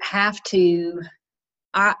 You have to,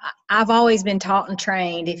 I've always been taught and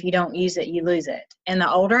trained, if you don't use it, you lose it. And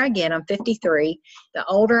the older I get, I'm 53, the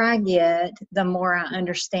older I get, the more I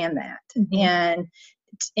understand that. Mm-hmm. And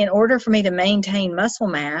in order for me to maintain muscle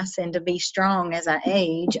mass and to be strong as I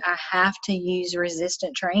age, I have to use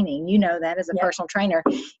resistant training. That as a personal trainer.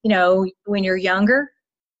 When you're younger,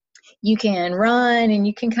 you can run and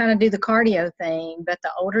you can kind of do the cardio thing, but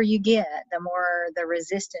the older you get, the more the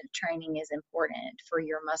resistant training is important for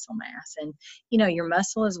your muscle mass. And, your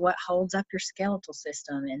muscle is what holds up your skeletal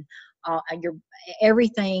system and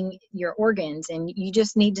everything, your organs, and you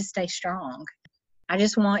just need to stay strong. I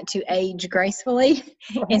just want to age gracefully.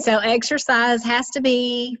 Right. And so exercise has to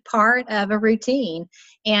be part of a routine.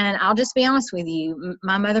 And I'll just be honest with you.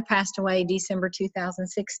 My mother passed away December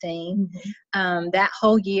 2016. Mm-hmm. That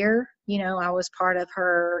whole year, I was part of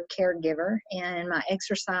her caregiver, and my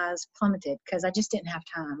exercise plummeted because I just didn't have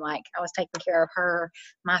time. Like, I was taking care of her,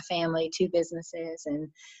 my family, 2 businesses, and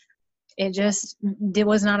it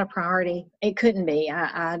was not a priority. It couldn't be.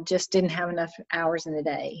 I just didn't have enough hours in the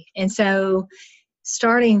day. And so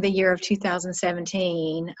starting the year of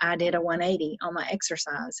 2017, I did a 180 on my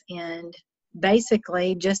exercise and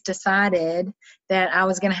basically just decided that I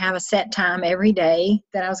was going to have a set time every day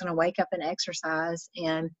that I was going to wake up and exercise.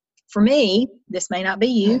 And for me, this may not be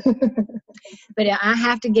you, but I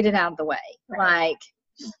have to get it out of the way. Like,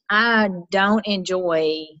 I don't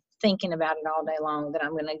enjoy thinking about it all day long that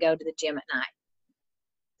I'm going to go to the gym at night.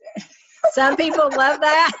 Some people love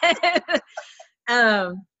that.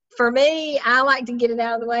 For me, I like to get it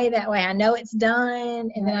out of the way. That way I know it's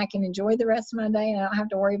done, and then I can enjoy the rest of my day, and I don't have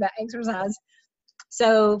to worry about exercise.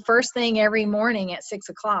 So first thing every morning at 6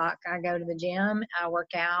 o'clock, I go to the gym, I work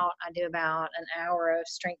out, I do about an hour of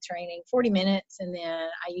strength training, 40 minutes, and then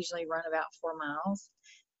I usually run about 4 miles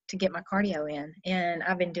to get my cardio in. And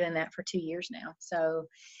I've been doing that for 2 years now. So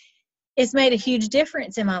it's made a huge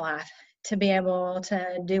difference in my life to be able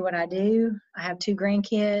to do what I do. I have 2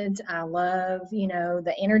 grandkids. I love,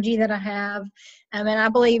 the energy that I have. And I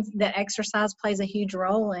believe that exercise plays a huge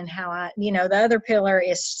role in how the other pillar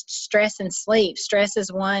is stress and sleep. Stress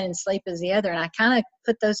is one and sleep is the other. And I kind of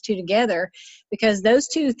put those 2 together because those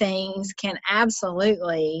 2 things can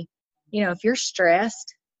absolutely, if you're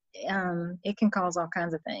stressed, it can cause all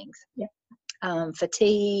kinds of things. Yeah.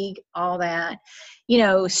 Fatigue, all that.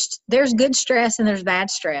 There's good stress and there's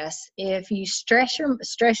bad stress. If you stress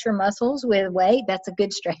your muscles with weight, that's a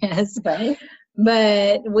good stress.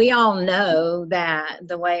 But we all know that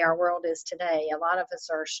the way our world is today, a lot of us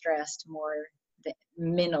are stressed more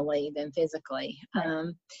mentally than physically.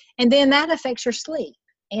 Right. And then that affects your sleep.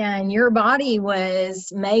 And your body was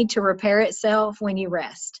made to repair itself when you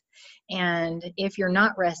rest. And if you're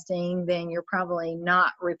not resting, then you're probably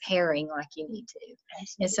not repairing like you need to.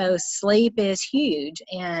 Absolutely. And so sleep is huge.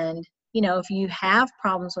 And, if you have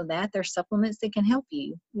problems with that, there's supplements that can help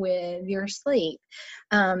you with your sleep.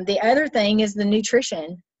 The other thing is the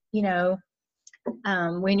nutrition.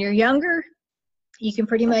 When you're younger, you can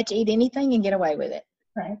pretty much eat anything and get away with it.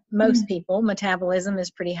 Right. Most people, metabolism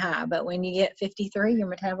is pretty high, but when you get 53, your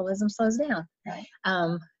metabolism slows down.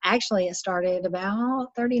 Right. Actually, it started about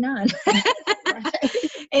 39. Right.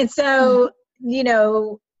 And so, you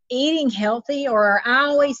know, eating healthy, or I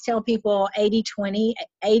always tell people 80-20,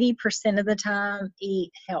 80% of the time,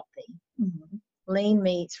 eat healthy. Mm-hmm. Lean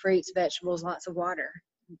meats, fruits, vegetables, lots of water.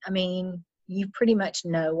 I mean, you pretty much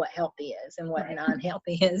know what healthy is and what Right.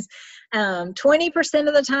 non-healthy is. 20%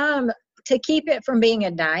 of the time, to keep it from being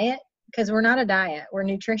a diet, because we're not a diet, we're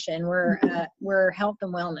nutrition, we're health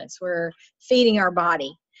and wellness, we're feeding our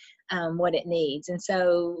body what it needs. And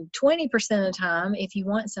so 20% of the time, if you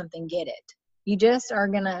want something, get it. You just are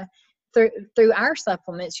gonna, through our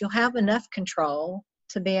supplements, you'll have enough control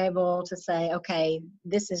to be able to say, okay,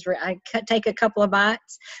 this is, take a couple of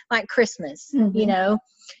bites, like Christmas, Mm-hmm. you know.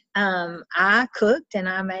 I cooked and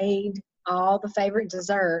I made all the favorite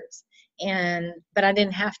desserts, but I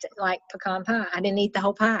didn't have to, like pecan pie. I didn't eat the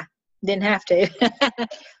whole pie. Didn't have to.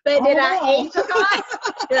 But did I eat pecan?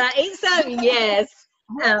 Did I eat some? Yes.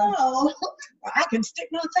 Oh, I can stick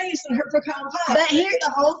my face in her pecan pie. But here's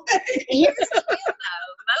the whole thing. Here's the deal,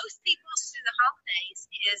 though. Most people's through the holidays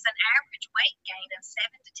is an average weight gain of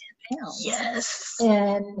 7 to 10 pounds. Yes.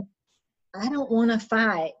 And I don't want to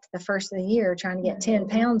fight the first of the year trying to get 10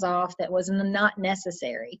 pounds off that was not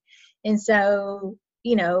necessary. And so,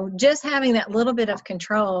 you know, just having that little bit of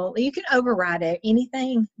control, you can override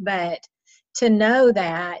anything, but to know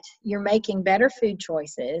that you're making better food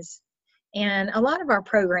choices. And a lot of our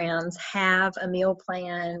programs have a meal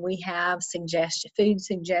plan. We have food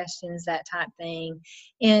suggestions, that type thing.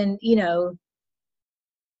 And, you know,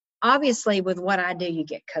 obviously with what I do, you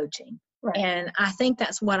get coaching. Right. And I think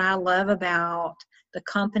that's what I love about the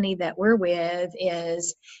company that we're with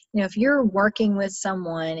is, you know, if you're working with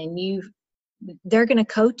someone and they're going to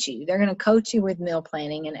coach you. They're going to coach you with meal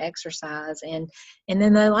planning and exercise. And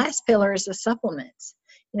then the last pillar is the supplements.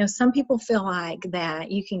 You know, some people feel like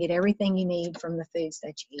that you can get everything you need from the foods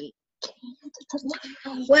that you eat.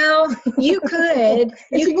 Well, you could.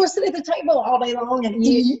 If you go sit at the table all day long and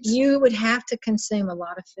eat. You would have to consume a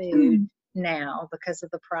lot of food now because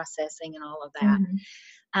of the processing and all of that.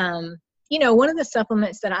 Mm-hmm. You know, one of the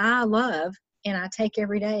supplements that I love and I take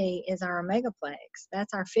every day is our Omegaplex.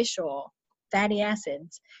 That's our fish oil, fatty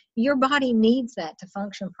acids. Your body needs that to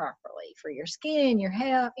function properly for your skin, your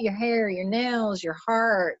hair, your nails, your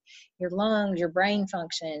heart, your lungs, your brain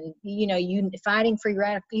function. You know, you fighting free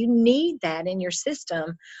radicals. You need that in your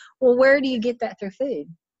system. Well, where do you get that through food?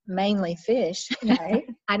 Mainly fish. Right.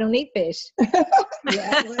 I don't eat fish.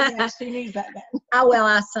 Yeah, well, yeah, she needs that then. I'll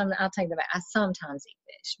take that back. I sometimes eat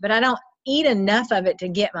fish, but I don't eat enough of it to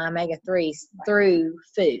get my omega-3s through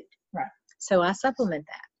food. Right. So I supplement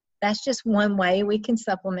that. That's just one way we can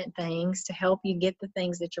supplement things to help you get the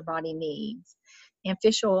things that your body needs. And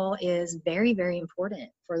fish oil is very, very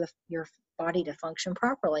important for your body to function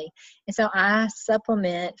properly. And so I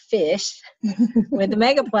supplement fish with the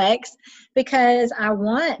Omegaplex because I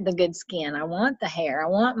want the good skin. I want the hair. I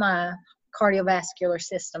want my cardiovascular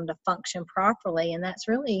system to function properly. And that's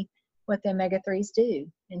really what the omega-3s do.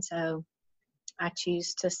 And so I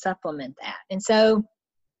choose to supplement that. And so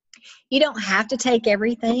you don't have to take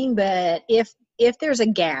everything, but if there's a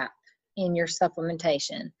gap in your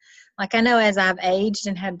supplementation, like I know as I've aged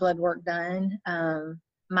and had blood work done,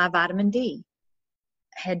 my vitamin D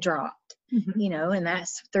had dropped, you know, and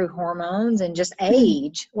that's through hormones and just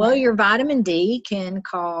age. Well, your vitamin D can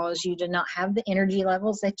cause you to not have the energy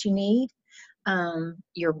levels that you need.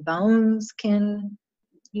 Your bones can,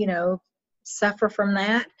 you know, suffer from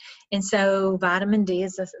that. And so vitamin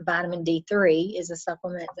D3 is a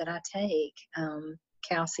supplement that I take,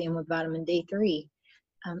 calcium with vitamin D3,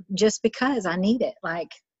 just because I need it. Like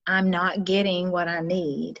I'm not getting what I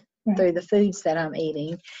need through the foods that I'm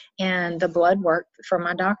eating. And the blood work from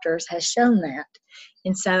my doctors has shown that.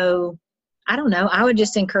 And so I don't know, I would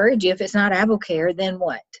just encourage you, if it's not AbelCare, then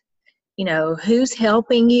what? You know, who's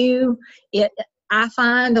helping you? I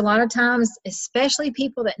find a lot of times, especially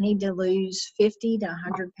people that need to lose 50 to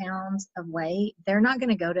 100 pounds of weight, they're not going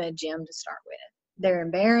to go to a gym to start with. They're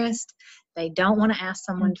embarrassed. They don't want to ask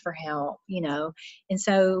someone for help, you know. And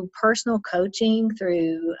so personal coaching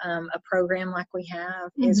through a program like we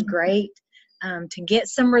have is great to get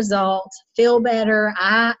some results, feel better.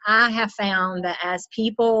 I have found that as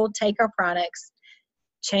people take our products,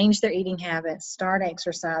 change their eating habits, start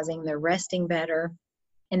exercising, they're resting better.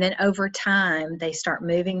 And then over time, they start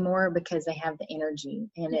moving more because they have the energy.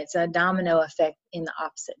 And it's a domino effect in the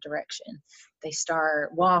opposite direction. They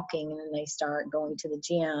start walking and then they start going to the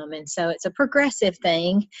gym. And so it's a progressive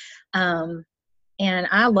thing. And And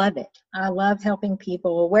I love it. I love helping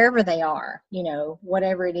people wherever they are,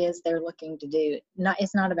 whatever it is they're looking to do.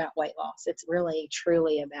 It's not about weight loss. It's really,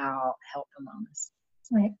 truly about health and wellness.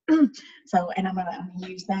 Right. So, and I'm gonna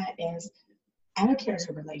use that as AdvoCare is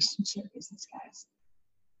a relationship business, guys.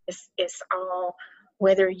 It's all,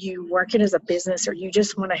 whether you work it as a business or you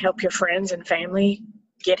just want to help your friends and family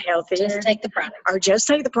get healthier. Just take the product. Or just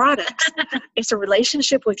take the products. It's a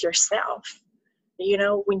relationship with yourself.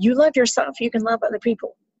 When you love yourself, you can love other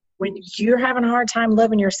people. When you're having a hard time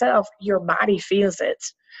loving yourself, your body feels it.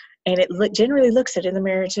 And it generally looks it in the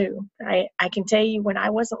mirror too. I can tell you, when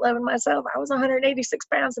I wasn't loving myself, I was 186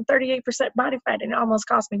 pounds and 38% body fat, and it almost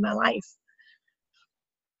cost me my life.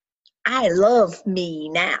 I love me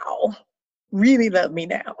now. Really love me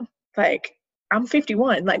now. Like, I'm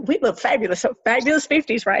 51. Like, we look fabulous. So fabulous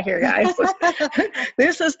 50s right here, guys.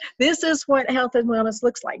 This is what health and wellness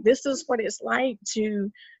looks like. This is what it's like to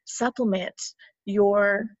supplement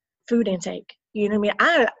your food intake. You know what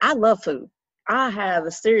I mean? I love food. I have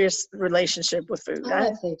a serious relationship with food. I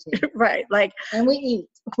love food too. Right. Like, and we eat.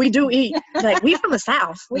 We do eat. Like, we from the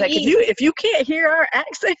South. Like, eat. if you can't hear our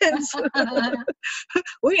accents,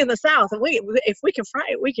 we in the South, and if we can fry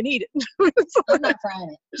it, we can eat it. I'm not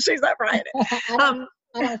frying it. She's not frying it. I don't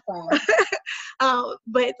fry it.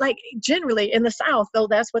 But like, generally in the South, though,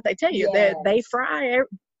 that's what they tell you. Yes. They fry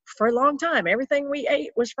for a long time. Everything we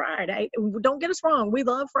ate was fried. Don't get us wrong. We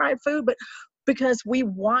love fried food, but because we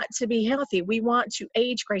want to be healthy, we want to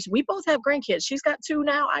age gracefully. We both have grandkids. She's got 2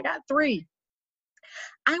 now. I got 3.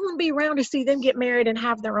 I want to be around to see them get married and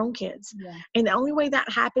have their own kids. Yeah. And the only way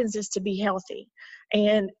that happens is to be healthy.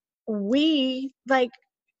 And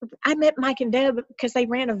I met Mike and Deb because they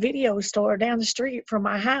ran a video store down the street from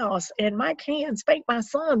my house, and Mike Hand spanked my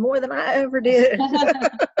son more than I ever did.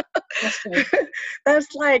 That's true.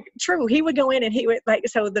 That's like true. He would go in and he would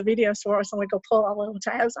so the video store, someone would go pull all the little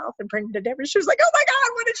tabs off and bring them to Deborah. She was like, "Oh my God,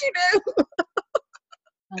 what did you do?"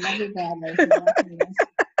 I love you badly.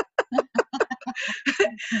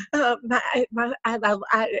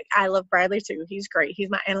 I love Bradley too. He's great. He's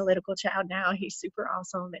my analytical child now. He's super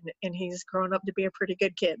awesome, and he's grown up to be a pretty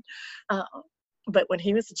good kid. But when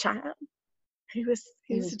he was a child, he was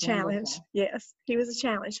a challenge. Wonderful. Yes, he was a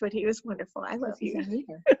challenge, but he was wonderful. I love you.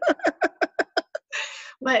 Leader.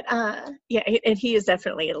 But yeah, and he is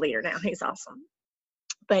definitely a leader now. He's awesome.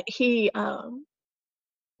 But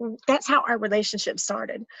that's how our relationship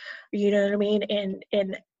started. You know what I mean?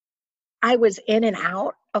 And I was in and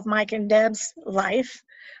out of Mike and Deb's life.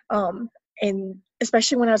 And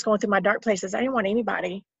especially when I was going through my dark places, I didn't want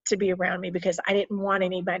anybody to be around me because I didn't want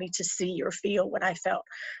anybody to see or feel what I felt.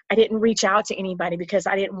 I didn't reach out to anybody because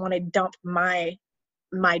I didn't want to dump my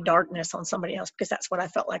darkness on somebody else, because that's what I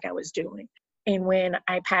felt like I was doing. And when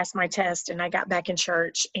I passed my test and I got back in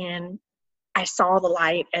church and I saw the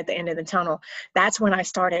light at the end of the tunnel, that's when I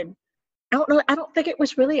started. I don't think it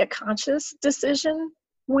was really a conscious decision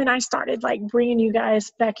when I started bringing you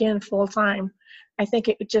guys back in full time. I think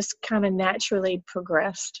it just kind of naturally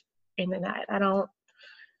progressed into that. I don't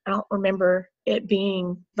remember it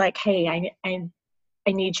being like, hey, I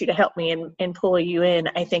need you to help me and pull you in.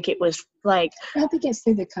 I think it was like, I think it's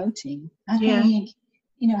through the coaching. I think,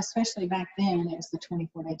 especially back then, it was the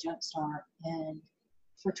 24-day jumpstart, and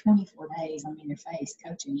for 24 days, I'm in your face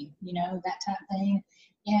coaching you, that type of thing.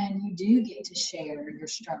 And you do get to share your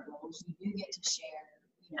struggles. You do get to share,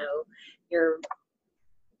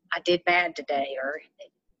 I did bad today, or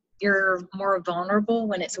you're more vulnerable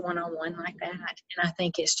when it's one-on-one like that. And I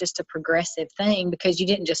think it's just a progressive thing because you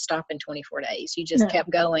didn't just stop in 24 days. You just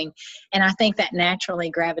kept going. And I think that naturally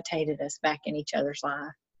gravitated us back in each other's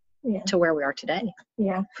life to where we are today.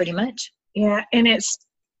 Yeah. Pretty much. Yeah. And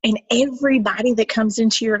everybody that comes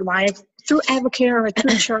into your life through AdvoCare or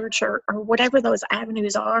through church or whatever those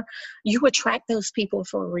avenues are, you attract those people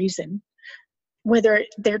for a reason. Whether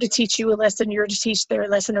they're to teach you a lesson, you're to teach their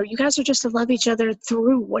lesson, or you guys are just to love each other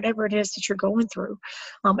through whatever it is that you're going through.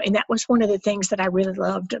 And that was one of the things that I really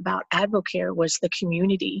loved about AdvoCare, was the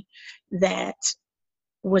community that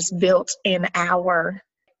was built in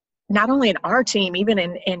not only in our team, even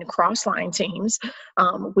in cross-line teams.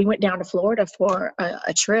 We went down to Florida for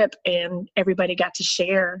a trip, and everybody got to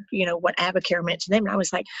share, what AdvoCare meant to them. And I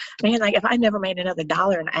was like, man, if I never made another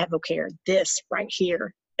dollar in AdvoCare, this right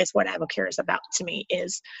here is what AdvoCare is about to me.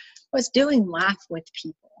 Was doing life with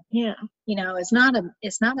people. Yeah. It's not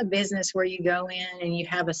a business where you go in and you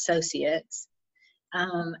have associates.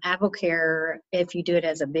 AdvoCare, if you do it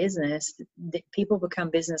as a business, people become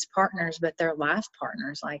business partners, but they're life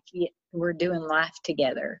partners. We're doing life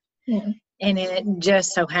together. Yeah. And it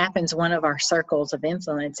just so happens one of our circles of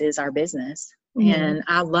influence is our business. Mm-hmm. And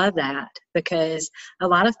I love that because a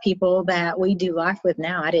lot of people that we do life with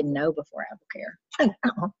now, I didn't know before AppleCare.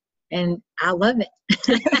 And I love it.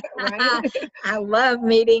 Right. I love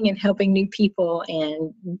meeting and helping new people.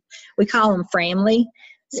 And we call them family.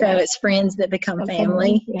 So Yeah. it's friends that become A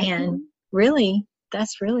family. yeah. And really,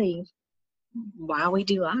 that's really why we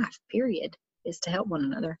do life, period, is to help one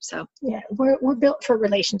another. So Yeah, we're built for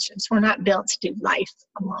relationships. We're not built to do life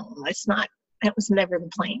alone. That was never the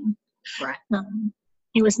plan. right.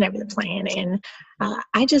 It was never the plan. And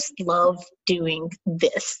I just love doing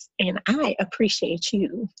this. And I appreciate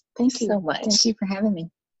you. Thank you so much. Thank you for having me.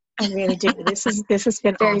 I really do. This has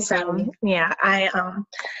been Very awesome. proud of you. Yeah.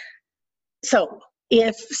 So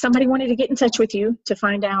if somebody wanted to get in touch with you to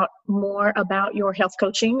find out more about your health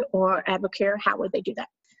coaching or AppleCare, how would they do that?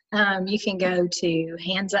 You can go to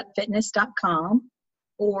handsupfitness.com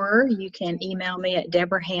or you can email me at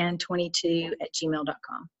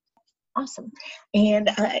deborahand22@gmail.com. Awesome. And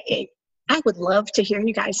I would love to hear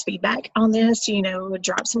you guys' feedback on this.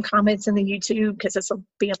 Drop some comments in the YouTube because this will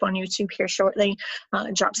be up on YouTube here shortly.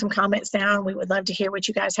 Drop some comments down. We would love to hear what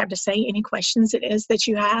you guys have to say. Any questions it is that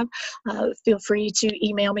you have, feel free to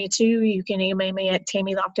email me too. You can email me at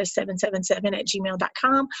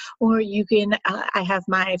tammyloftus777@gmail.com, or you can, I have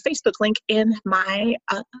my Facebook link in my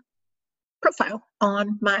profile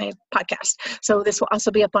on my podcast. So this will also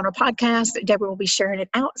be up on our podcast. Deborah will be sharing it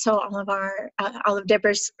out, so all of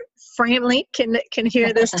Deborah's family can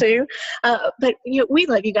hear this too. But we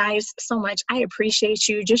love you guys so much. I appreciate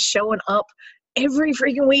you just showing up every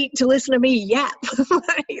freaking week to listen to me yap.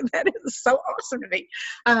 That is so awesome to me.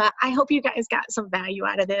 I hope you guys got some value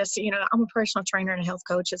out of this. I'm a personal trainer and a health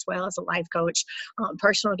coach as well as a life coach,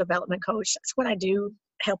 personal development coach. That's what I do.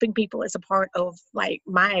 Helping people is a part of my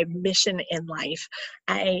mission in life.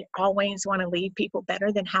 I always want to leave people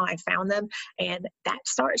better than how I found them. And that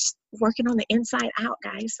starts working on the inside out,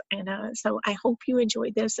 guys. And so I hope you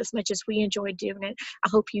enjoyed this as much as we enjoyed doing it. I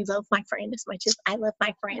hope you love my friend as much as I love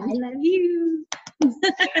my friend. I love you.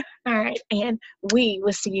 All right. And we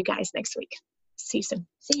will see you guys next week. See you soon.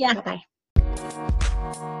 See ya. Bye-bye.